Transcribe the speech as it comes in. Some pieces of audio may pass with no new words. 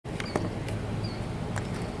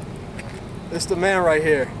This is the man right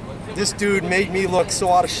here. This dude made me look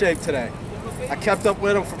so out of shape today. I kept up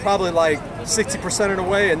with him for probably like 60% of the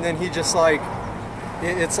way, and then he just like,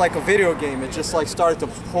 it's like a video game. It just like started to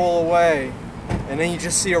pull away, and then you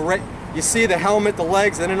just see you see the helmet, the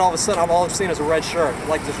legs, and then all of a sudden all I've seen is a red shirt,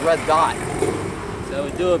 like this red dot. So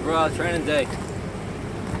we do it, bro. Training day,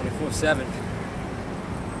 24/7,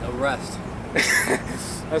 no rest.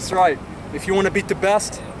 That's right. If you want to beat the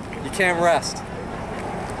best, you can't rest.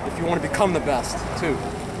 If you want to become the best, too,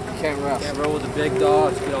 you can't rest. Can't roll with the big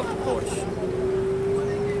dogs, get off the porch.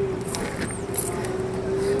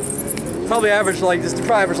 Probably average like, this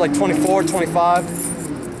probably average like 24,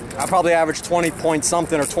 25. I probably averaged 20 point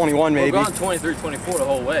something or 21 maybe. We're going 23, 24 the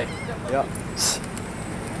whole way. Yep. That's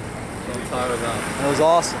what I'm talking about. That was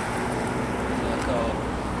awesome.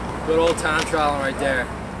 Good old time trialing right there.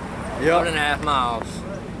 Yep. 1.5 miles.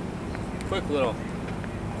 Quick little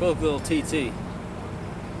TT.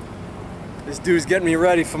 This dude's getting me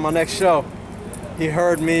ready for my next show. He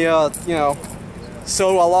heard me, you know,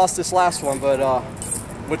 so I lost this last one, but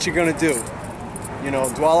what you gonna do? You know,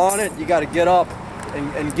 dwell on it. You got to get up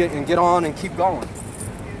and get on and keep going.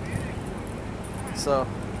 So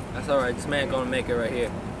that's all right. This man gonna make it right here.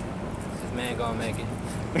 This man gonna make it.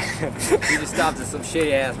 He just stopped at some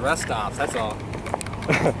shitty ass rest stops. That's all.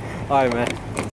 All right, man.